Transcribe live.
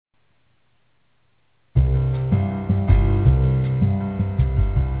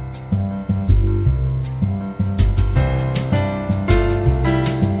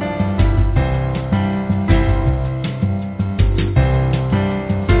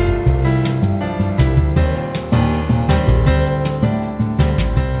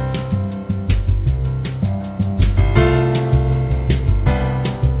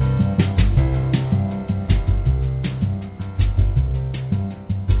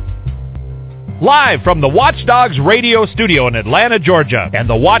Live from the Watch Dogs Radio studio in Atlanta, Georgia, and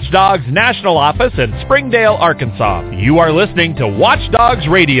the Watch Dogs National Office in Springdale, Arkansas, you are listening to Watch Dogs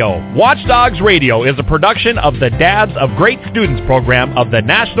Radio. Watch Dogs Radio is a production of the Dads of Great Students program of the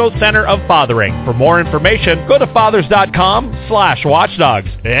National Center of Fathering. For more information, go to fathers.com/watchdogs.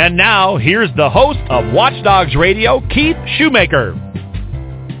 And now, here's the host of Watch Dogs Radio, Keith Schumacher.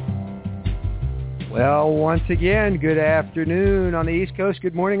 Well, once again, good afternoon on the East Coast,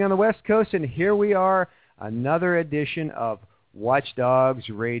 good morning on the West Coast, and here we are, another edition of Watch Dogs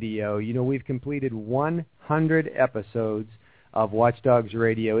Radio. You know, we've completed 100 episodes of Watch Dogs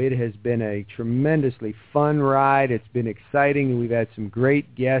Radio. It has been a tremendously fun ride. It's been exciting. We've had some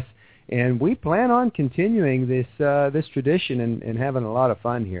great guests, and we plan on continuing this tradition and having a lot of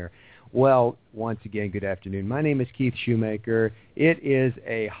fun here. Well, once again, good afternoon. My name is Keith Schumacher. It is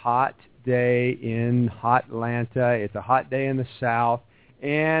a hot day in hot Atlanta. It's a hot day in the South,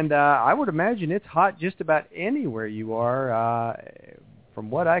 and I would imagine it's hot just about anywhere you are.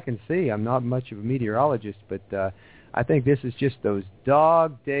 From what I can see, I'm not much of a meteorologist, but I think this is just those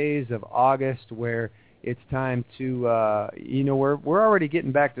dog days of August where it's time to, we're already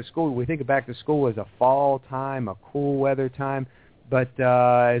getting back to school. We think of back to school as a fall time, a cool weather time, but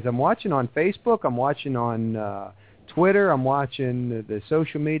as I'm watching on Facebook, I'm watching on Twitter, I'm watching the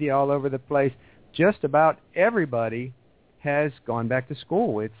social media all over the place. Just about everybody has gone back to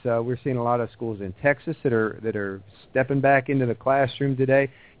school. It's we're seeing a lot of schools in Texas that are stepping back into the classroom today.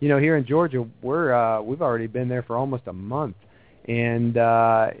 You know, here in Georgia, we've already been there for almost a month, and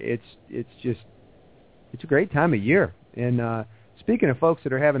it's a great time of year. And speaking of folks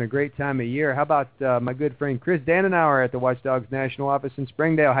that are having a great time of year, how about my good friend Chris Danenhauer at the Watch Dogs National Office in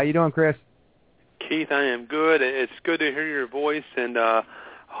Springdale? How you doing, Chris? Keith, I am good. It's good to hear your voice, and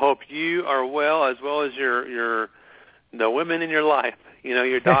hope you are well as the women in your life. You know,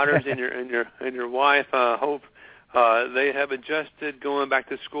 your daughters and your wife. Hope they have adjusted going back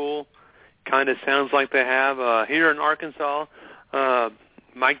to school. Kind of sounds like they have here in Arkansas.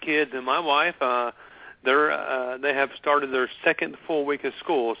 My kids and my wife, they have started their second full week of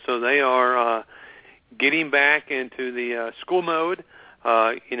school, so they are getting back into the school mode.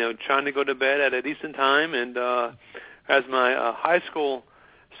 Trying to go to bed at a decent time, and as my high school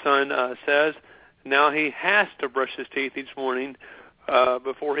son says, now he has to brush his teeth each morning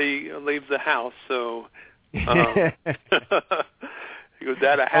before he leaves the house. So he goes,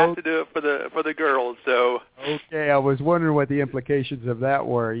 "Dad, I have to do it for the girls." So okay, I was wondering what the implications of that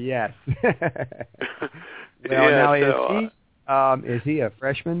were. Yes. Is he a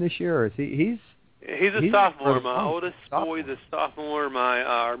freshman this year, or is he's a sophomore. My oldest boy is a sophomore.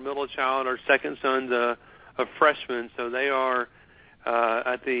 Our middle child, our second son's a freshman. So they are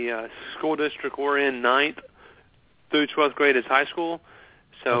at the school district we're in, 9th through 12th grade is high school.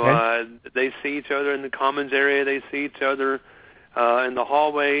 So they see each other in the commons area. They see each other in the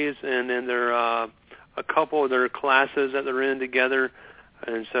hallways, and then there are a couple of their classes that they're in together.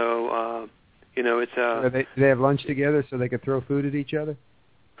 And so, it's do they have lunch together so they can throw food at each other?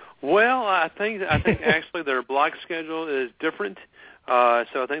 Well, I think actually their block schedule is different,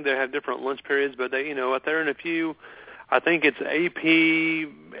 so I think they have different lunch periods. But they, if they're in a few, I think it's AP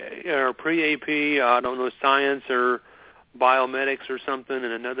or pre-AP. I don't know, science or biomedics or something, and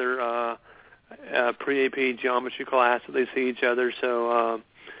another pre-AP geometry class that they see each other. So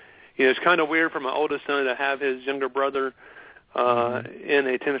it's kind of weird for my oldest son to have his younger brother in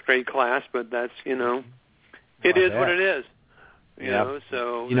a 10th grade class, but that's it is what it is. I've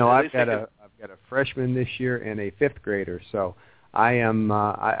got a freshman this year and a 5th grader, so I am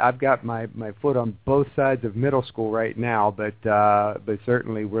I've got my foot on both sides of middle school right now, but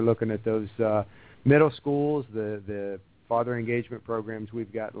certainly we're looking at those middle schools, the father engagement programs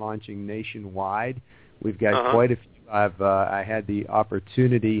we've got launching nationwide. We've got quite a few. I had the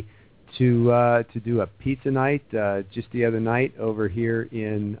opportunity to do a pizza night just the other night over here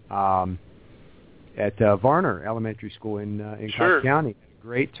in at Varner Elementary School in Cobb County.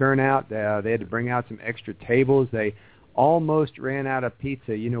 Great turnout. They had to bring out some extra tables. They almost ran out of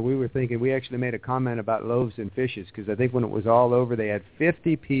pizza. We were thinking, we actually made a comment about loaves and fishes, because I think when it was all over, they had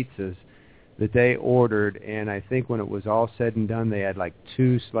 50 pizzas that they ordered, and I think when it was all said and done, they had like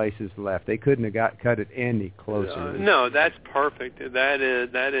 2 slices left. They couldn't have cut it any closer. No, that's perfect. That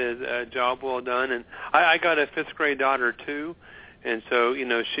is a job well done. And I got a 5th grade daughter too. And so,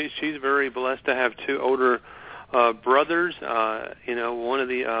 she's very blessed to have 2 older brothers. One of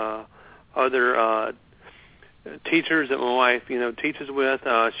the other teachers that my wife, teaches with,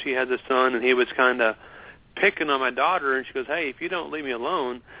 she has a son, and he was kind of picking on my daughter, and she goes, "Hey, if you don't leave me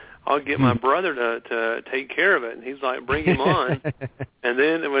alone, I'll get my brother to take care of it. And he's like, bring him on. And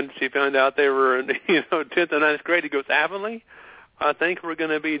then when she found out they were in 10th and 9th grade, he goes, Avonlea, I think we're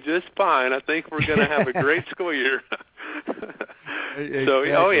going to be just fine. I think we're going to have a great school year. Exactly. So,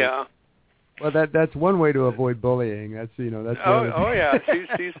 oh yeah. Well, that's one way to avoid bullying. That's that's. Oh yeah.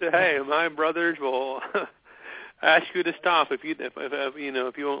 She said, hey, my brothers will ask you to stop if you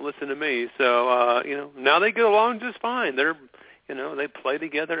won't listen to me. So now they get along just fine. They're they play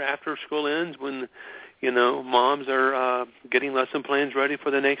together after school ends when moms are getting lesson plans ready for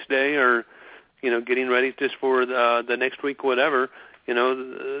the next day, or getting ready just for the next week, whatever.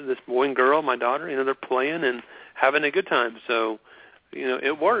 This boy and girl, my daughter, they're playing and having a good time. So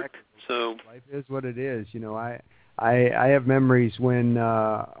it worked. So life is what it is. I have memories when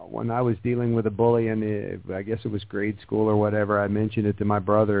I was dealing with a bully, and I guess it was grade school or whatever. I mentioned it to my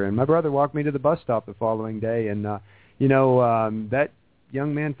brother, and my brother walked me to the bus stop the following day, and that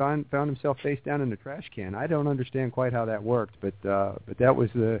young man found himself face down in a trash can. I don't understand quite how that worked, but that was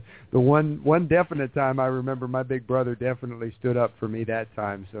the one definite time I remember my big brother definitely stood up for me that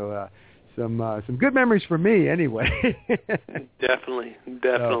time. So some good memories for me anyway. Definitely.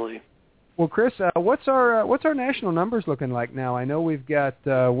 Well, Chris, what's our national numbers looking like now? I know we've got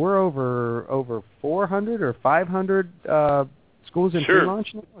we're over 400 or 500 schools in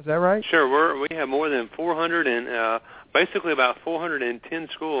pre-launch now. Is that right? Sure. We have more than 400, and basically about 410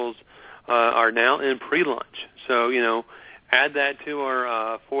 schools are now in pre-launch. So add that to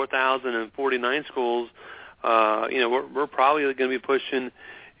our 4,049 schools. We're probably going to be pushing.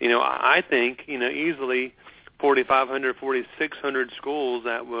 I think easily 4,500, 4,600 schools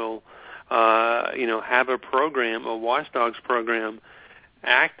that will. Have a program, a WatchDOGS program,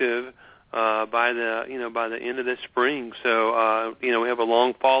 active by the end of this spring. So we have a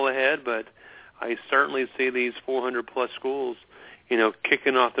long fall ahead, but I certainly see these 400 plus schools,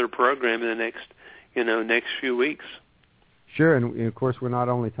 kicking off their program in the next few weeks. Sure, and of course we're not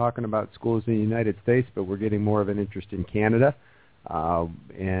only talking about schools in the United States, but we're getting more of an interest in Canada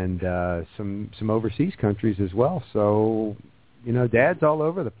and some overseas countries as well. So. Dads all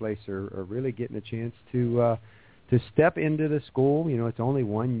over the place are really getting a chance to step into the school. It's only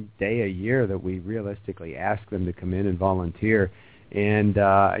one day a year that we realistically ask them to come in and volunteer. And,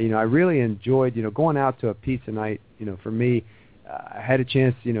 I really enjoyed, going out to a pizza night. For me, I had a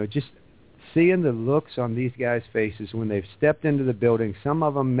chance, just seeing the looks on these guys' faces when they've stepped into the building. Some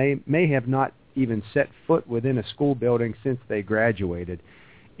of them may have not even set foot within a school building since they graduated.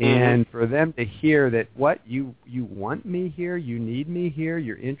 And for them to hear that, you want me here, you need me here,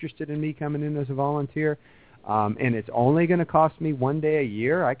 you're interested in me coming in as a volunteer, and it's only going to cost me one day a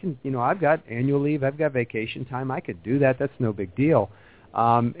year. I can, I've got annual leave, I've got vacation time, I could do that. That's no big deal.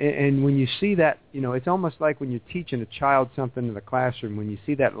 And when you see that, it's almost like when you're teaching a child something in the classroom, when you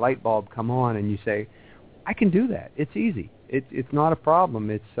see that light bulb come on and you say, I can do that. It's easy. It's not a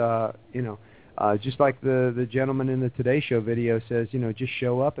problem. It's, just like the gentleman in the Today Show video says, just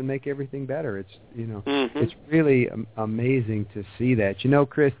show up and make everything better. It's, it's really amazing to see that.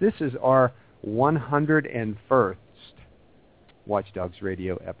 Chris, this is our 101st WatchDOGS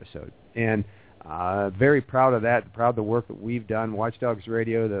Radio episode. And very proud of that, proud of the work that we've done, WatchDOGS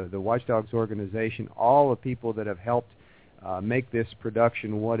Radio, the WatchDOGS organization, all the people that have helped make this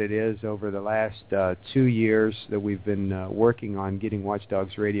production what it is over the last 2 years that we've been working on getting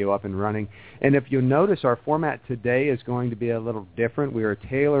WatchDOGS Radio up and running. And if you'll notice, our format today is going to be a little different. We are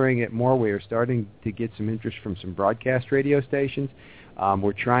tailoring it more. We are starting to get some interest from some broadcast radio stations.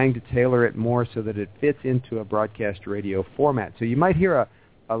 We're trying to tailor it more so that it fits into a broadcast radio format. So you might hear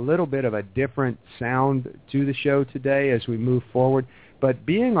a little bit of a different sound to the show today as we move forward. But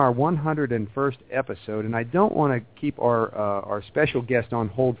being our 101st episode, and I don't want to keep our special guest on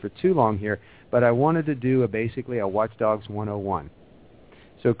hold for too long here, but I wanted to do basically a WatchDOGS 101.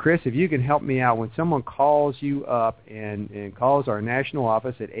 So, Chris, if you can help me out, when someone calls you up and calls our national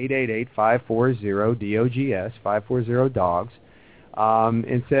office at 888-540-DOGS, 540-DOGS,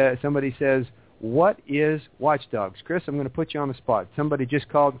 and somebody says, what is WatchDOGS? Chris, I'm going to put you on the spot. Somebody just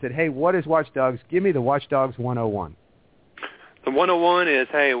called and said, hey, what is WatchDOGS? Give me the WatchDOGS 101. The 101 is,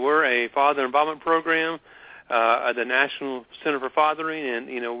 hey, we're a father involvement program at the National Center for Fathering, and,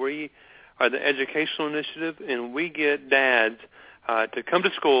 we are the educational initiative, and we get dads to come to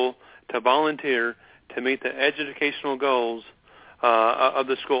school to volunteer to meet the educational goals of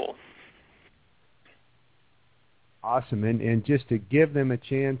the school. Awesome, and just to give them a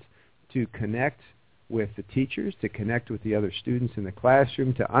chance to connect with the teachers, to connect with the other students in the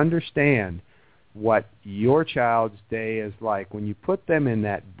classroom, to understand what your child's day is like. When you put them in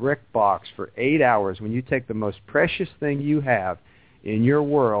that brick box for 8 hours, when you take the most precious thing you have in your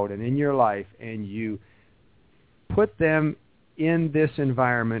world and in your life, and you put them in this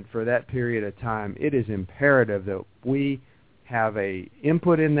environment for that period of time, it is imperative that we have a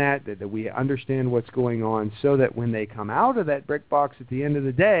input in that we understand what's going on, so that when they come out of that brick box at the end of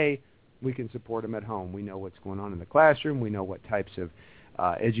the day, we can support them at home. We know what's going on in the classroom. We know what types of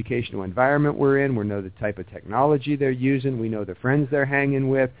educational environment we're in. We know the type of technology they're using. We know the friends they're hanging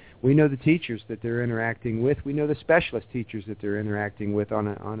with. We know the teachers that they're interacting with. We know the specialist teachers that they're interacting with on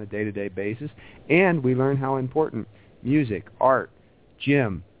a day-to-day basis. And we learn how important music, art,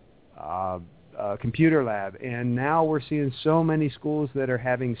 gym, computer lab, and now we're seeing so many schools that are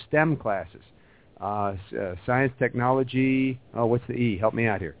having STEM classes, science, technology. Oh, what's the E? Help me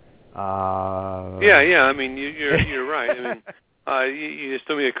out here. Yeah. I mean, you're right. I mean, you just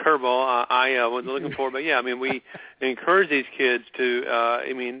threw me a curveball. I wasn't looking for it, but yeah, I mean, we encourage these kids to.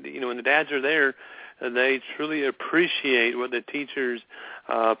 I mean, when the dads are there, they truly appreciate what the teachers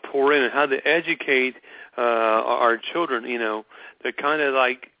pour in and how they educate our children. They're kind of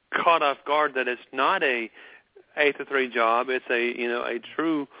like caught off guard that it's not a 8 to 3 job. It's a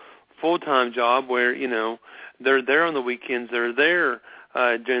true full-time job where they're there on the weekends. They're there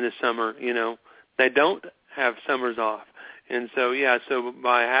during the summer. They don't have summers off. And so, so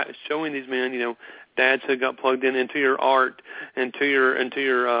by showing these men, dads who got plugged into your art, into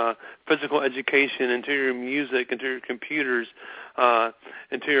your physical education, into your music, into your computers,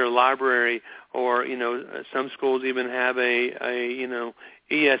 into your library, or some schools even have a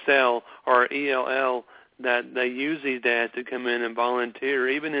ESL or ELL that they use these dads to come in and volunteer.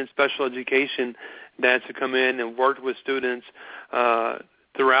 Even in special education, dads who come in and work with students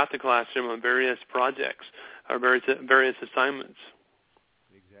throughout the classroom on various projects or various assignments.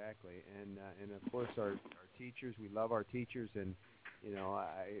 Exactly, and of course our teachers. We love our teachers, and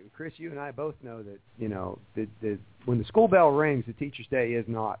Chris, you and I both know that that when the school bell rings, the teacher's day is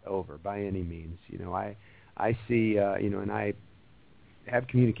not over by any means. I see and I have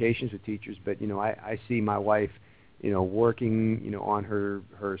communications with teachers, but I see my wife working on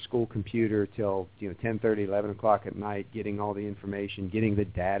her school computer till 10:30, 11 o'clock at night, getting all the information, getting the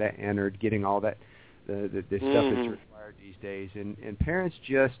data entered, getting all that the stuff that's required these days, and parents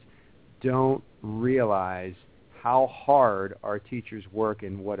just don't realize how hard our teachers work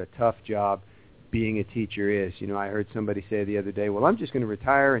and what a tough job being a teacher is. I heard somebody say the other day, well, I'm just going to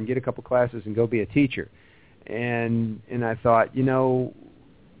retire and get a couple classes and go be a teacher. And I thought, do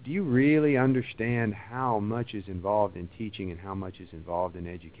you really understand how much is involved in teaching and how much is involved in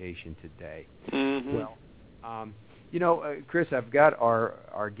education today? Mm-hmm. Well, Chris, I've got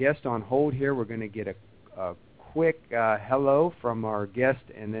our guest on hold here. We're going to get a quick hello from our guest,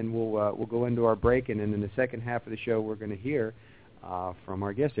 and then we'll go into our break, and then in the second half of the show we're going to hear from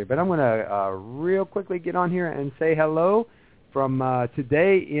our guest here. But I'm going to real quickly get on here and say hello from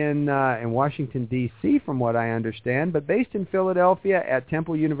today in Washington, D.C., from what I understand, but based in Philadelphia at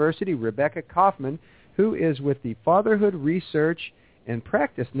Temple University, Rebecca Kauffman, who is with the Fatherhood Research and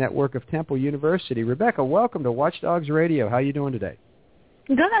Practice Network of Temple University. Rebecca, welcome to Watch D.O.G.S Radio. How are you doing today?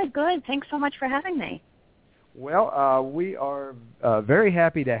 Good. Thanks so much for having me. Well, we are very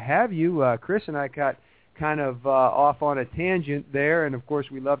happy to have you. Chris and I got kind of off on a tangent there, and of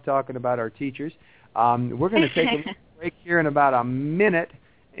course we love talking about our teachers. We're going to take a little break here in about a minute,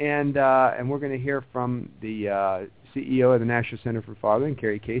 and we're going to hear from the CEO of the National Center for Fathering,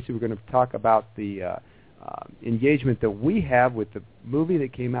 Carrie Casey. We're going to talk about the engagement that we have with the movie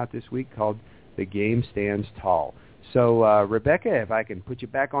that came out this week called The Game Stands Tall. So, Rebecca, if I can put you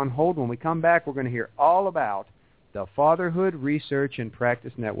back on hold. When we come back, we're going to hear all about the Fatherhood Research and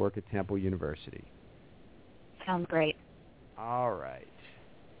Practice Network at Temple University. Sounds great. All right.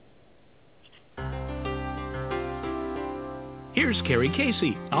 Here's Carrie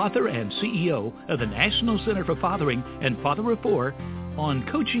Casey, author and CEO of the National Center for Fathering and Father Rapport, on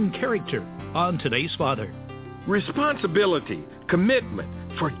coaching character on Today's Father. Responsibility, commitment,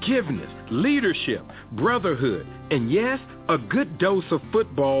 forgiveness, leadership, brotherhood, and yes, a good dose of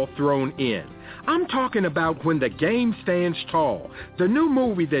football thrown in. I'm talking about When the Game Stands Tall, the new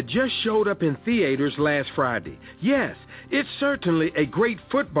movie that just showed up in theaters last Friday. Yes, it's certainly a great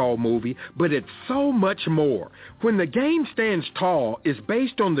football movie, but it's so much more. When the Game Stands Tall is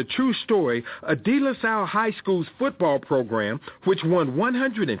based on the true story of De La Salle High School's football program, which won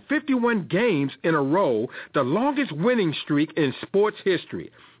 151 games in a row, the longest winning streak in sports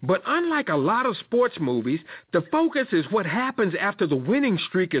history. But unlike a lot of sports movies, the focus is what happens after the winning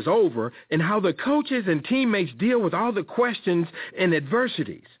streak is over and how the the coaches and teammates deal with all the questions and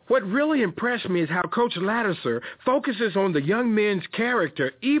adversities. What really impressed me is how Coach Lattiser focuses on the young men's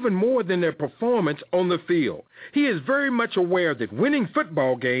character even more than their performance on the field. He is very much aware that winning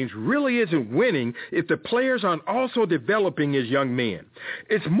football games really isn't winning if the players aren't also developing as young men.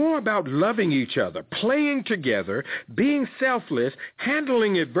 It's more about loving each other, playing together, being selfless,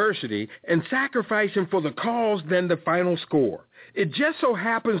 handling adversity, and sacrificing for the cause than the final score. It just so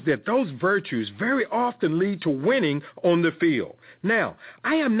happens that those virtues very often lead to winning on the field. Now,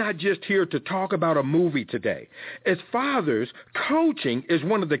 I am not just here to talk about a movie today. As fathers, coaching is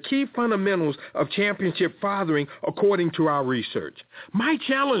one of the key fundamentals of championship fathering according to our research. My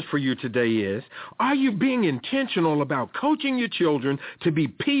challenge for you today is, are you being intentional about coaching your children to be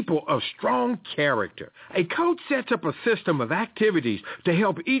people of strong character? A coach sets up a system of activities to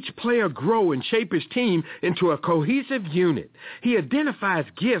help each player grow and shape his team into a cohesive unit. He identifies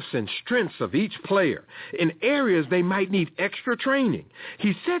gifts and strengths of each player. In areas they might need extra training.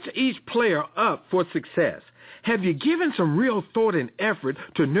 He sets each player up for success. Have you given some real thought and effort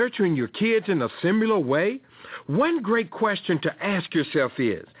to nurturing your kids in a similar way? One great question to ask yourself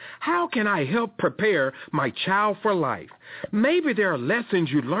is, how can I help prepare my child for life? Maybe there are lessons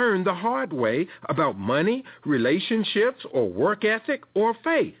you learned the hard way about money, relationships, or work ethic, or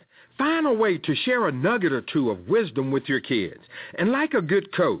faith. Find a way to share a nugget or two of wisdom with your kids. And like a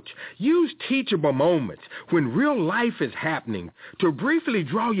good coach, use teachable moments when real life is happening to briefly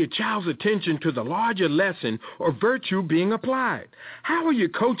draw your child's attention to the larger lesson or virtue being applied. How are you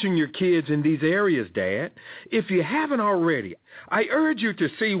coaching your kids in these areas, Dad? If you haven't already, I urge you to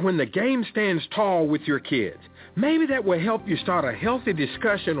see When the Game Stands Tall with your kids. Maybe that will help you start a healthy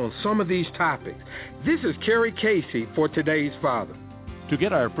discussion on some of these topics. This is Kerry Casey for Today's Father. To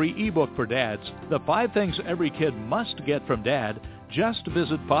get our free ebook for dads, The 5 Things Every Kid Must Get from Dad, just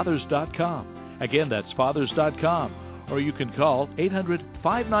visit fathers.com. Again, that's fathers.com. Or you can call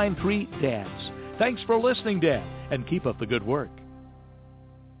 800-593-DADS. Thanks for listening, Dad, and keep up the good work.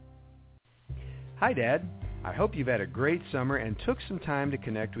 Hi, Dad. I hope you've had a great summer and took some time to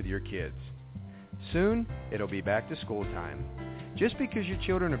connect with your kids. Soon, it'll be back to school time. Just because your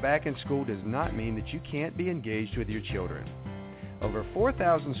children are back in school does not mean that you can't be engaged with your children. Over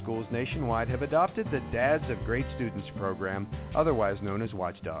 4,000 schools nationwide have adopted the Dads of Great Students program, otherwise known as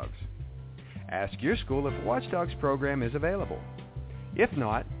Watch D.O.G.S. Ask your school if a Watch D.O.G.S program is available. If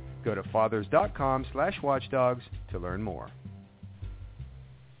not, go to fathers.com/watchdogs to learn more.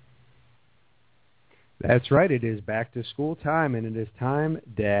 That's right, it is back to school time, and it is time,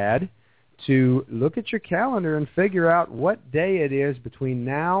 Dad, to look at your calendar and figure out what day it is between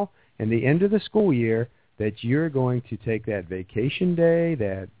now and the end of the school year that you're going to take that vacation day,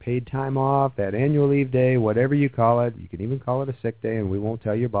 that paid time off, that annual leave day, whatever you call it. You can even call it a sick day, and we won't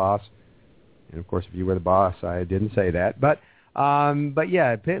tell your boss. And, of course, if you were the boss, I didn't say that. But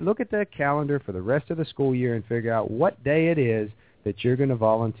yeah, look at the calendar for the rest of the school year and figure out what day it is that you're going to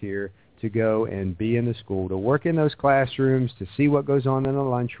volunteer to go and be in the school, to work in those classrooms, to see what goes on in the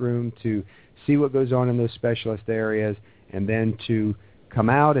lunchroom, to see what goes on in those specialist areas, and then to come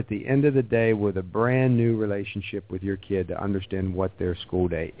out at the end of the day with a brand new relationship with your kid to understand what their school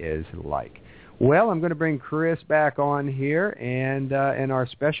day is like. Well, I'm going to bring Chris back on here, and our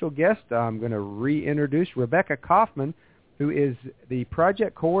special guest, I'm going to reintroduce Rebecca Kauffman, who is the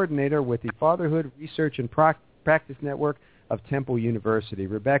project coordinator with the Fatherhood Research and Practice Network of Temple University.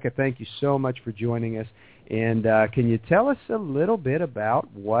 Rebecca, thank you so much for joining us. And can you tell us a little bit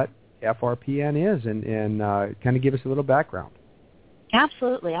about what FRPN is and kind of give us a little background?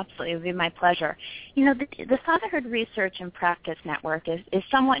 Absolutely. It would be my pleasure. You know, the Fatherhood Research and Practice Network is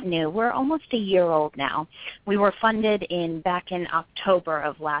somewhat new. We're almost a year old now. We were funded back in October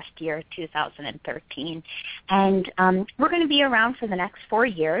of last year, 2013. And we're going to be around for the next 4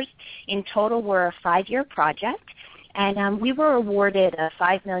 years. In total, we're a 5-year project. And we were awarded a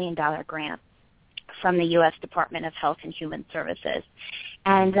 $5 million grant from the U.S. Department of Health and Human Services.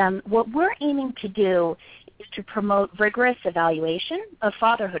 And what we're aiming to do is to promote rigorous evaluation of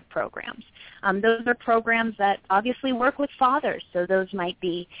fatherhood programs. Those are programs that obviously work with fathers, so those might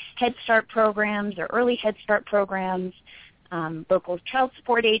be Head Start programs or early Head Start programs, local child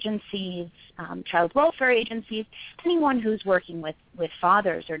support agencies, child welfare agencies, anyone who's working with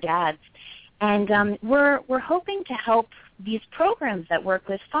fathers or dads. And we're hoping to help these programs that work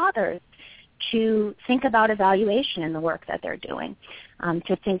with fathers to think about evaluation in the work that they're doing,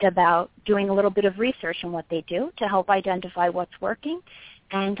 to think about doing a little bit of research on what they do to help identify what's working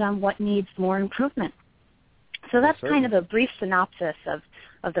and what needs more improvement. So that's kind of a brief synopsis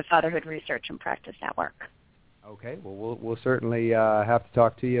of the Fatherhood Research and Practice Network. Okay, well, we'll certainly have to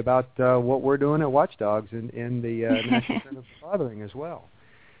talk to you about what we're doing at WatchDOGS in the National Center for Fathering as well.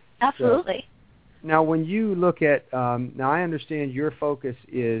 Absolutely. So, now, when you look at, now I understand your focus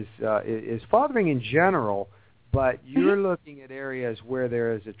is fathering in general, but you're looking at areas where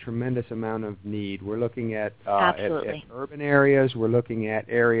there is a tremendous amount of need. We're looking at urban areas. We're looking at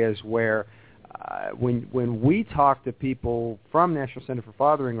areas where when we talk to people from National Center for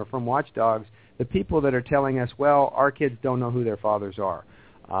Fathering or from WatchDOGS, the people that are telling us, well, our kids don't know who their fathers are.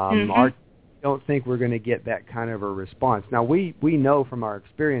 Our don't think we're going to get that kind of a response. Now, we know from our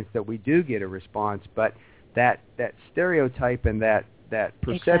experience that we do get a response, but that stereotype and that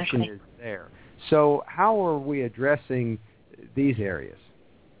perception is there. So how are we addressing these areas?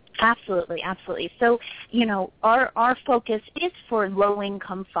 Absolutely, absolutely. So, our focus is for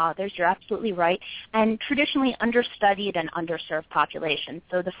low-income fathers. You're absolutely right. And traditionally understudied and underserved populations.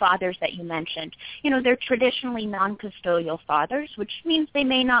 So the fathers that you mentioned, they're traditionally non-custodial fathers, which means they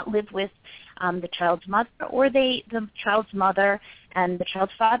may not live with the child's mother, or the child's mother and the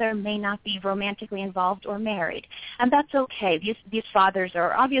child's father may not be romantically involved or married. And that's okay. These fathers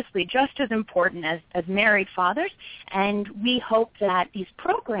are obviously just as important as married fathers, and we hope that these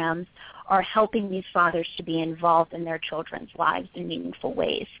programs are helping these fathers to be involved in their children's lives in meaningful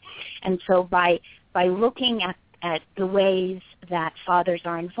ways. And so by looking at the ways that fathers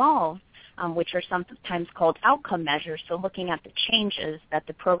are involved, which are sometimes called outcome measures, so looking at the changes that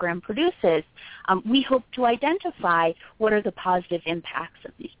the program produces, we hope to identify what are the positive impacts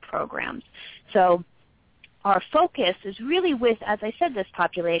of these programs. So our focus is really with, as I said, this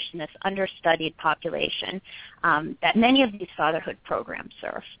population, this understudied population that many of these fatherhood programs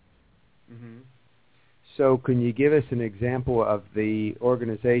serve. Mm-hmm. So can you give us an example of the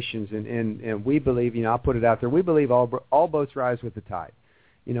organizations, and we believe, I'll put it out there, we believe all boats rise with the tide.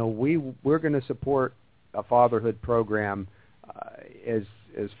 We're going to support a fatherhood program as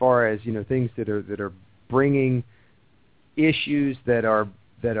far as things that are bringing issues that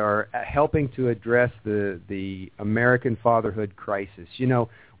are helping to address the American fatherhood crisis.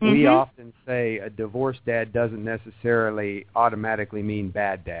 We often say a divorced dad doesn't necessarily automatically mean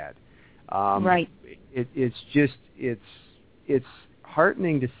bad dad. Right. It's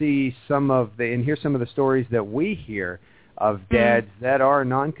heartening to see and hear some of the stories that we hear of dads that are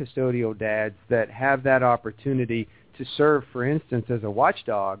non-custodial dads that have that opportunity to serve, for instance, as a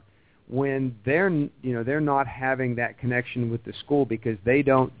watchdog when they're not having that connection with the school because they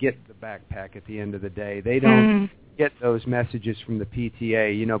don't get the backpack at the end of the day. They don't get those messages from the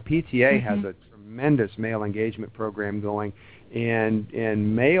PTA. PTA has a tremendous male engagement program going,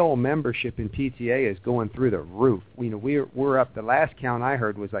 and male membership in PTA is going through the roof. We're up. The last count I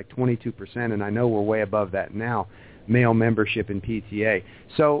heard was like 22%, and I know we're way above that now. Male membership in PTA.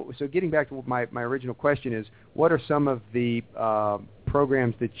 So getting back to my original question is, what are some of the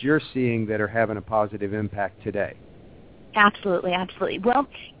programs that you're seeing that are having a positive impact today? Absolutely, absolutely. Well,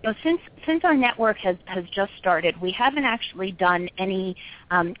 since our network has just started, we haven't actually done any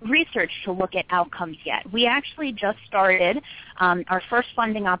research to look at outcomes yet. We actually just started. Our first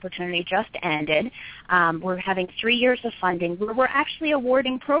funding opportunity just ended. We're having 3 years of funding where we're actually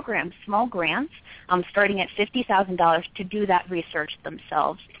awarding programs, small grants, starting at $50,000 to do that research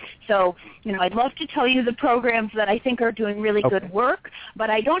themselves. So, I'd love to tell you the programs that I think are doing really good work, but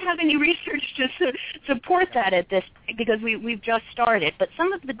I don't have any research to support that at this point because we've just started. But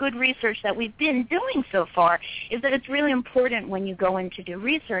some of the good research that we've been doing so far is that it's really important when you go in to do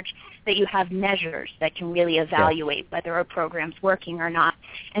research that you have measures that can really evaluate whether a program's working or not.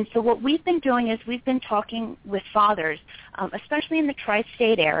 And so what we've been doing is we've been talking with fathers, especially in the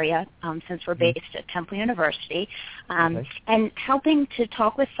tri-state area, since we're based at Temple University, and helping to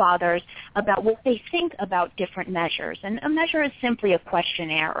talk with fathers about what they think about different measures. And a measure is simply a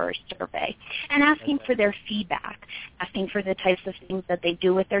questionnaire or a survey, and asking for their feedback, asking for the types of things that they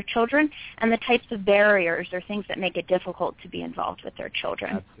do with their children and the types of barriers or things that make it difficult to be involved with their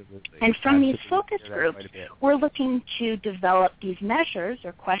children. Absolutely. And from these focus groups, we're looking to develop these measures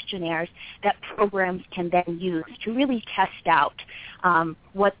or questionnaires that programs can then use to really test out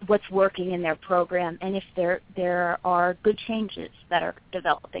what's working in their program and if there are good changes that are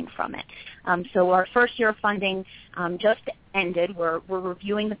developing from it. So our first year of funding just ended. We're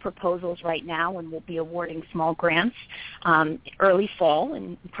reviewing the proposals right now, and we'll be awarding small grants early fall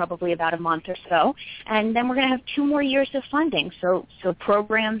in probably about a month or so. And then we're going to have 2 more years of funding. So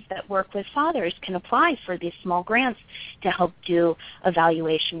programs that work with fathers can apply for these small grants to help do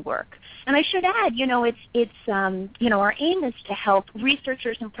evaluation work. And I should add, it's our aim is to help research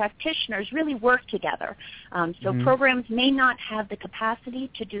researchers and practitioners really work together. So programs may not have the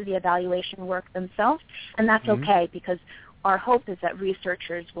capacity to do the evaluation work themselves, and that's okay, because our hope is that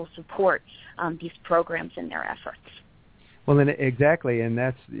researchers will support these programs in their efforts. Well, then exactly, and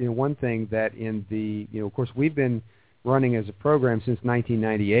that's one thing that in the, of course, we've been running as a program since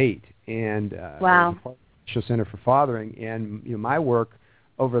 1998, and wow. the National Center for Fathering, and my work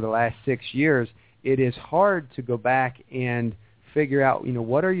over the last 6 years, it is hard to go back and figure out,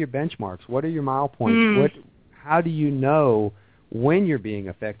 what are your benchmarks, what are your mile points, how do you know when you're being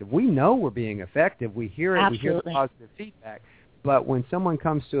effective? We know we're being effective. We hear it. Absolutely. We hear the positive feedback. But when someone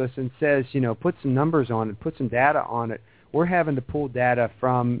comes to us and says, put some numbers on it, put some data on it, we're having to pull data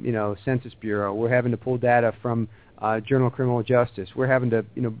from, Census Bureau. We're having to pull data from Journal of Criminal Justice. We're having to,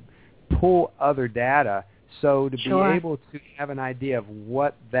 pull other data. So to be able to have an idea of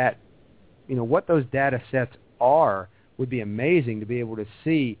what that, what those data sets are would be amazing to be able to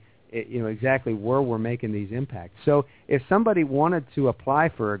see, exactly where we're making these impacts. So if somebody wanted to apply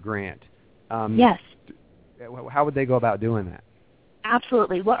for a grant, yes, how would they go about doing that?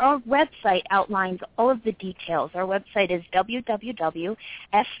 Absolutely. Well, our website outlines all of the details. Our website is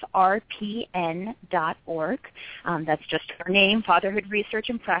www.FRPN.org. That's just our name, Fatherhood Research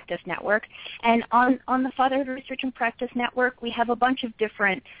and Practice Network. And on the Fatherhood Research and Practice Network, we have a bunch of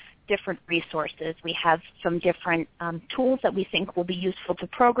different resources. We have some different tools that we think will be useful to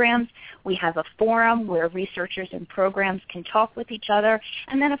programs. We have a forum where researchers and programs can talk with each other.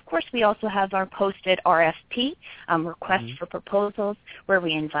 And then, of course, we also have our posted RFP, requests for proposals, where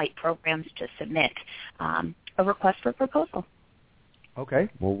we invite programs to submit a request for proposal. Okay.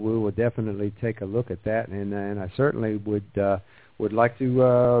 Well, we will definitely take a look at that, and I certainly would like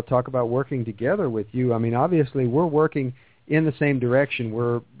to talk about working together with you. I mean, obviously, we're working in the same direction.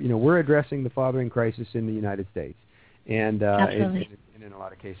 We're addressing the fathering crisis in the United States, and in a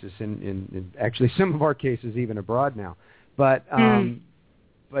lot of cases, in actually some of our cases even abroad now. But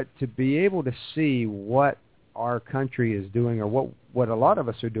to be able to see what our country is doing, or what a lot of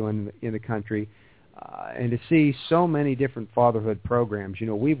us are doing in the country, and to see so many different fatherhood programs.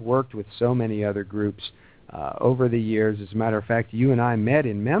 We've worked with so many other groups over the years. As a matter of fact, you and I met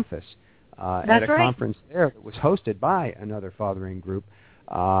in Memphis at a conference there that was hosted by another fathering group.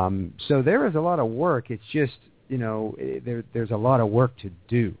 So there is a lot of work. It's just, there's a lot of work to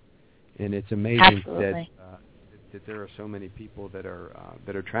do, and it's amazing that there are so many people that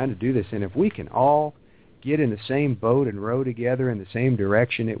are trying to do this. And if we can all get in the same boat and row together in the same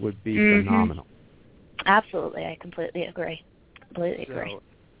direction, it would be phenomenal. Absolutely, I completely agree. Agree.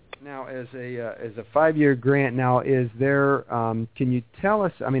 Now, as a 5-year grant, now is there? Can you tell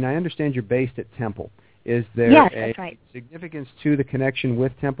us? I mean, I understand you're based at Temple. Is there that's right. significance to the connection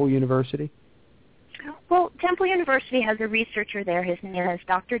with Temple University? Well, Temple University has a researcher there. His name is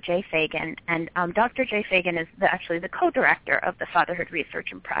Dr. Jay Fagan, and Dr. Jay Fagan is actually the co-director of the Fatherhood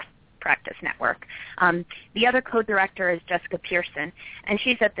Research and Practice Network. The other co-director is Jessica Pearson, and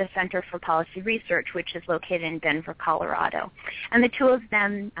she's at the Center for Policy Research, which is located in Denver, Colorado. And the two of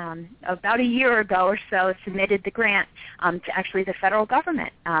them, about a year ago or so, submitted the grant to actually the federal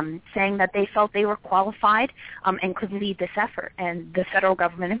government, saying that they felt they were qualified and could lead this effort. And the federal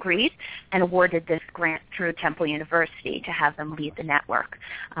government agreed and awarded this grant through Temple University to have them lead the network.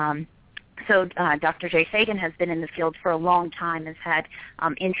 So Dr. Jay Fagan has been in the field for a long time, has had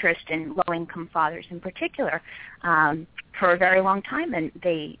interest in low-income fathers in particular for a very long time, and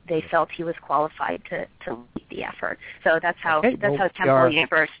they felt he was qualified to lead the effort. So that's how Temple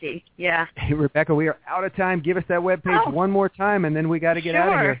University. Yeah. Hey, Rebecca, we are out of time. Give us that webpage one more time, and then we got to get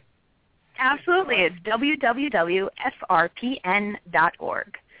out of here. Absolutely. It's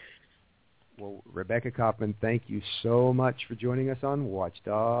www.frpn.org. Well, Rebecca Kauffman, thank you so much for joining us on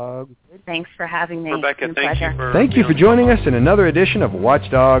WatchDOGS. Thanks for having me. Rebecca, thank you for joining us in another edition of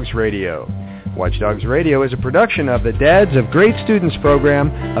WatchDOGS Radio. WatchDOGS Radio is a production of the Dads of Great Students program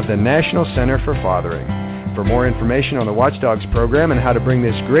of the National Center for Fathering. For more information on the WatchDOGS program and how to bring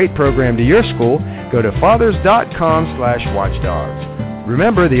this great program to your school, go to fathers.com/watchdogs.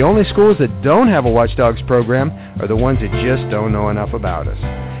 Remember, the only schools that don't have a WatchDOGS program are the ones that just don't know enough about us.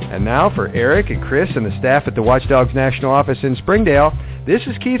 And now for Eric and Chris and the staff at the WatchDOGS National Office in Springdale, this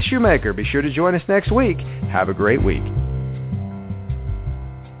is Keith Schumacher. Be sure to join us next week. Have a great week.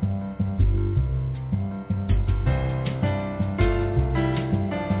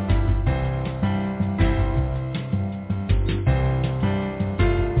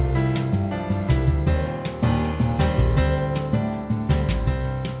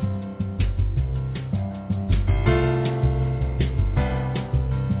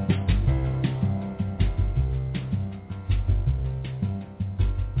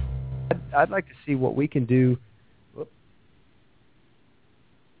 I'd like to see what we can do.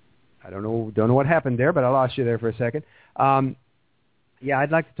 I don't know what happened there, but I lost you there for a second. Yeah,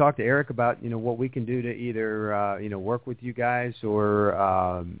 I'd like to talk to Eric about what we can do to either work with you guys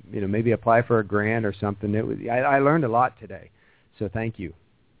or maybe apply for a grant or something. I learned a lot today, so thank you.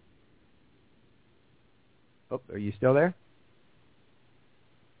 Oh, are you still there?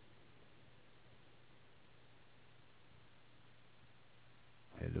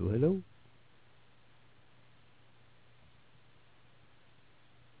 Hello.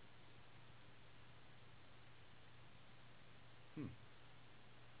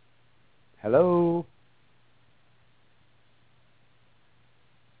 Hello.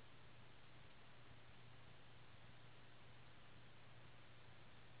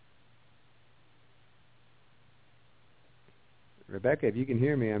 Rebecca, if you can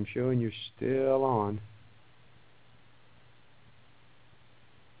hear me, I'm showing you're still on.